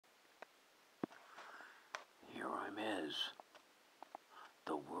is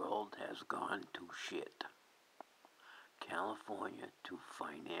the world has gone to shit. California to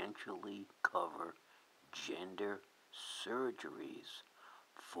financially cover gender surgeries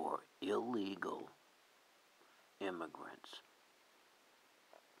for illegal immigrants.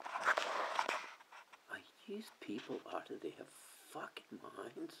 Are these people out of their fucking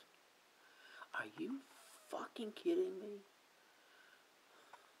minds? Are you fucking kidding me?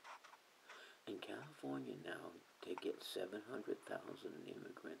 In California now, to get 700,000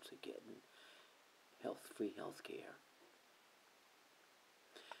 immigrants are getting free health care.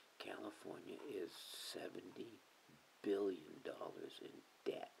 California is $70 billion in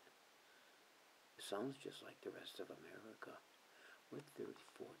debt. It sounds just like the rest of America. We're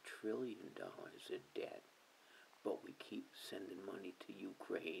 $34 trillion in debt, but we keep sending money to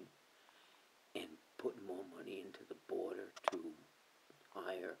Ukraine and putting more money into the border to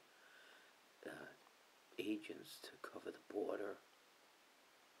hire agents to cover the border.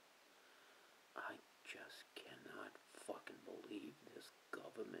 I just cannot fucking believe this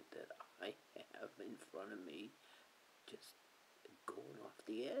government that I have in front of me just going off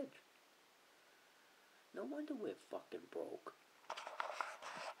the edge. No wonder we're fucking broke.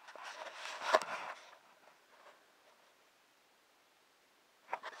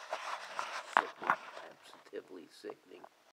 Sickening, absolutely sickening.